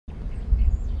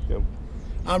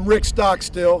I'm Rick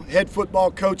Stockstill, head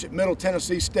football coach at Middle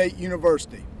Tennessee State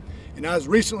University. And I was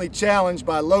recently challenged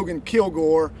by Logan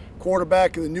Kilgore,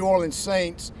 quarterback of the New Orleans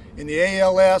Saints, in the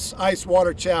ALS Ice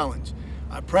Water Challenge.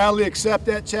 I proudly accept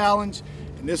that challenge,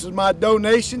 and this is my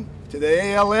donation to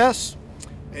the ALS.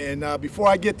 And before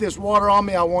I get this water on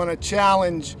me, I want to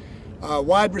challenge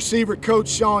wide receiver coach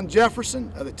Shawn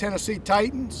Jefferson of the Tennessee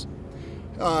Titans,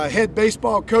 head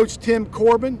baseball coach Tim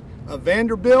Corbin of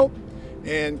Vanderbilt,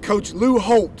 and Coach Lou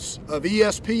Holtz of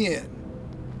ESPN.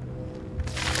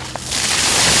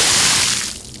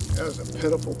 That was a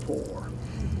pitiful pour.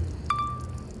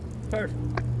 Perfect.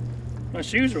 My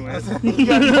shoes are wet. You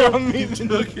got more on me than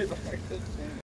look at